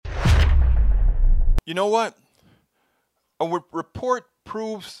You know what? Our report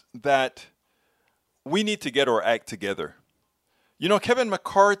proves that we need to get our act together. You know, Kevin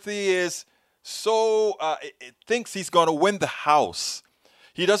McCarthy is thinks he's going to win the House.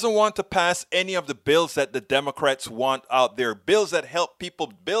 He doesn't want to pass any of the bills that the Democrats want out there, bills that help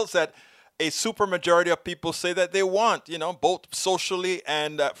people, bills that a supermajority of people say that they want, you know, both socially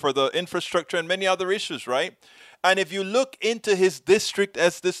and for the infrastructure and many other issues, right? And if you look into his district,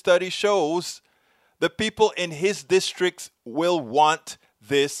 as this study shows, the people in his districts will want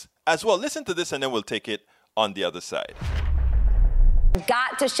this as well. Listen to this and then we'll take it on the other side.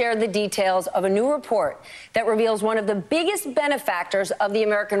 Got to share the details of a new report that reveals one of the biggest benefactors of the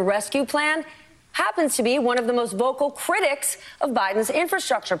American Rescue Plan happens to be one of the most vocal critics of Biden's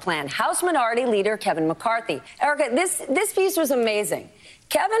infrastructure plan, House Minority Leader Kevin McCarthy. Erica, this piece was amazing.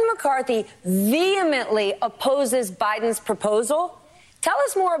 Kevin McCarthy vehemently opposes Biden's proposal. Tell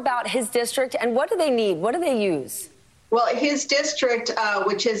us more about his district and what do they need? What do they use? Well, his district,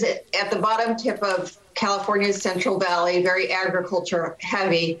 which is at the bottom tip of California's Central Valley, very agriculture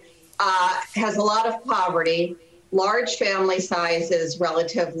heavy, has a lot of poverty, large family sizes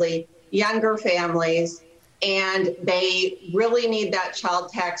relatively, younger families, and they really need that child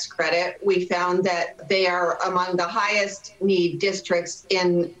tax credit. We found that they are among the highest need districts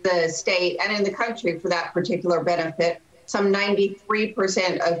in the state and in the country for that particular benefit. Some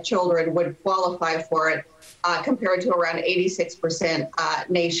 93% of children would qualify for it, compared to around 86%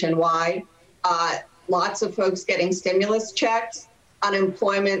 nationwide. Lots of folks getting stimulus checks,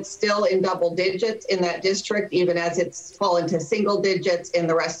 unemployment still in double digits in that district, even as it's fallen to single digits in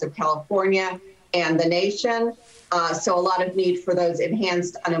the rest of California and the nation. So a lot of need for those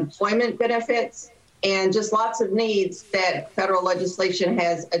enhanced unemployment benefits and just lots of needs that federal legislation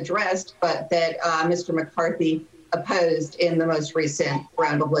has addressed, but that Mr. McCarthy opposed in the most recent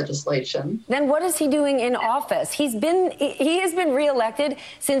round of legislation. Then what is he doing in office? He has been reelected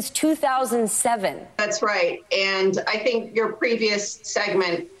since 2007. That's right. And I think your previous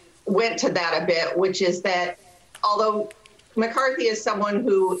segment went to that a bit, which is that although McCarthy is someone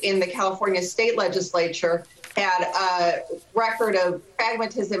who in the California state legislature had a record of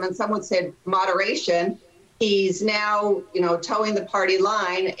pragmatism and some would say moderation, he's now, towing the party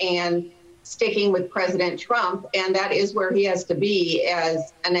line and sticking with President Trump, and that is where he has to be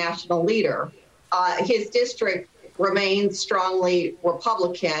as a national leader. His district remains strongly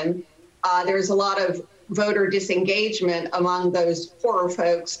Republican. There's a lot of voter disengagement among those poorer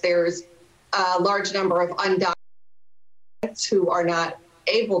folks. There's a large number of undocumented who are not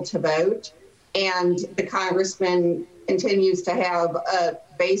able to vote, and the congressman continues to have a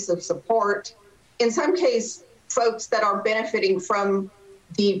base of support. In some cases, folks that are benefiting from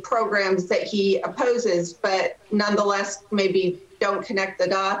the programs that he opposes, but nonetheless maybe don't connect the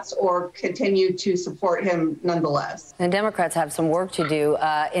dots or continue to support him nonetheless. The Democrats have some work to do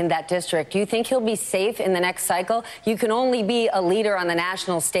in that district. Do you think he'll be safe in the next cycle? You can only be a leader on the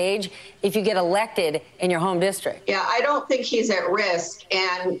national stage if you get elected in your home district. Yeah, I don't think he's at risk.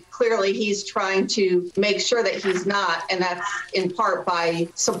 And clearly he's trying to make sure that he's not. And that's in part by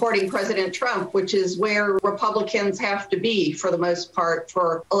supporting President Trump, which is where Republicans have to be for the most part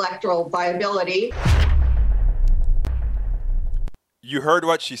for electoral viability. You heard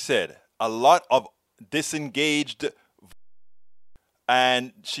what she said. A lot of disengaged,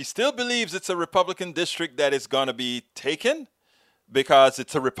 and she still believes it's a Republican district that is going to be taken because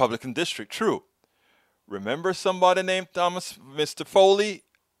it's a Republican district. True. Remember somebody named Mr. Foley,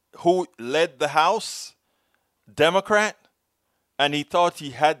 who led the House, Democrat, and he thought he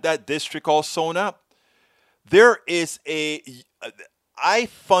had that district all sewn up? I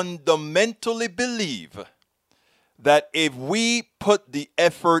fundamentally believe that if we put the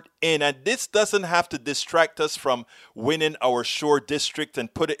effort in, and this doesn't have to distract us from winning our shore district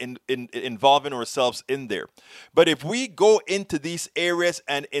and put it involving ourselves in there. But if we go into these areas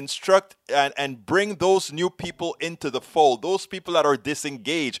and instruct and bring those new people into the fold, those people that are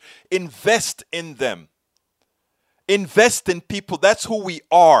disengaged, invest in them. Invest in people. That's who we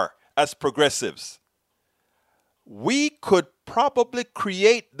are as progressives. We could probably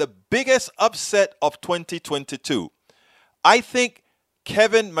create the biggest upset of 2022. I think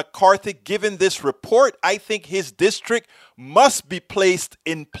Kevin McCarthy, given this report, I think his district must be placed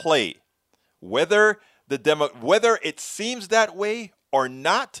in play. Whether it seems that way or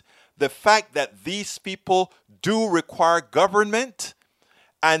not, the fact that these people do require government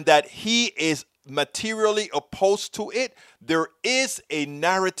and that he is materially opposed to it, there is a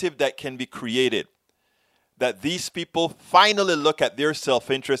narrative that can be created. That these people finally look at their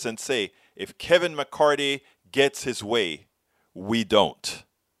self-interest and say, if Kevin McCarthy gets his way, we don't.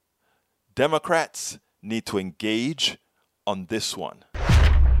 Democrats need to engage on this one.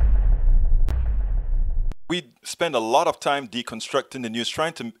 We spend a lot of time deconstructing the news,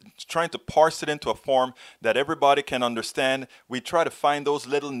 trying to parse it into a form that everybody can understand. We try to find those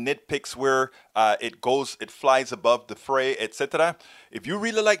little nitpicks where it flies above the fray, etc. If you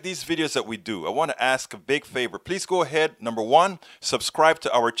really like these videos that we do, I want to ask a big favor. Please go ahead, number one, subscribe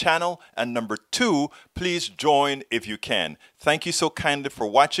to our channel, and number two, please join if you can. Thank you so kindly for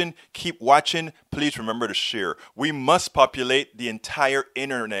watching. Keep watching. Please remember to share. We must populate the entire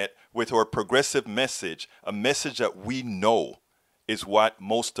internet with our progressive message, a message that we know is what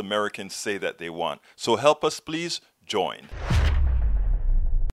most Americans say that they want. So help us, please join.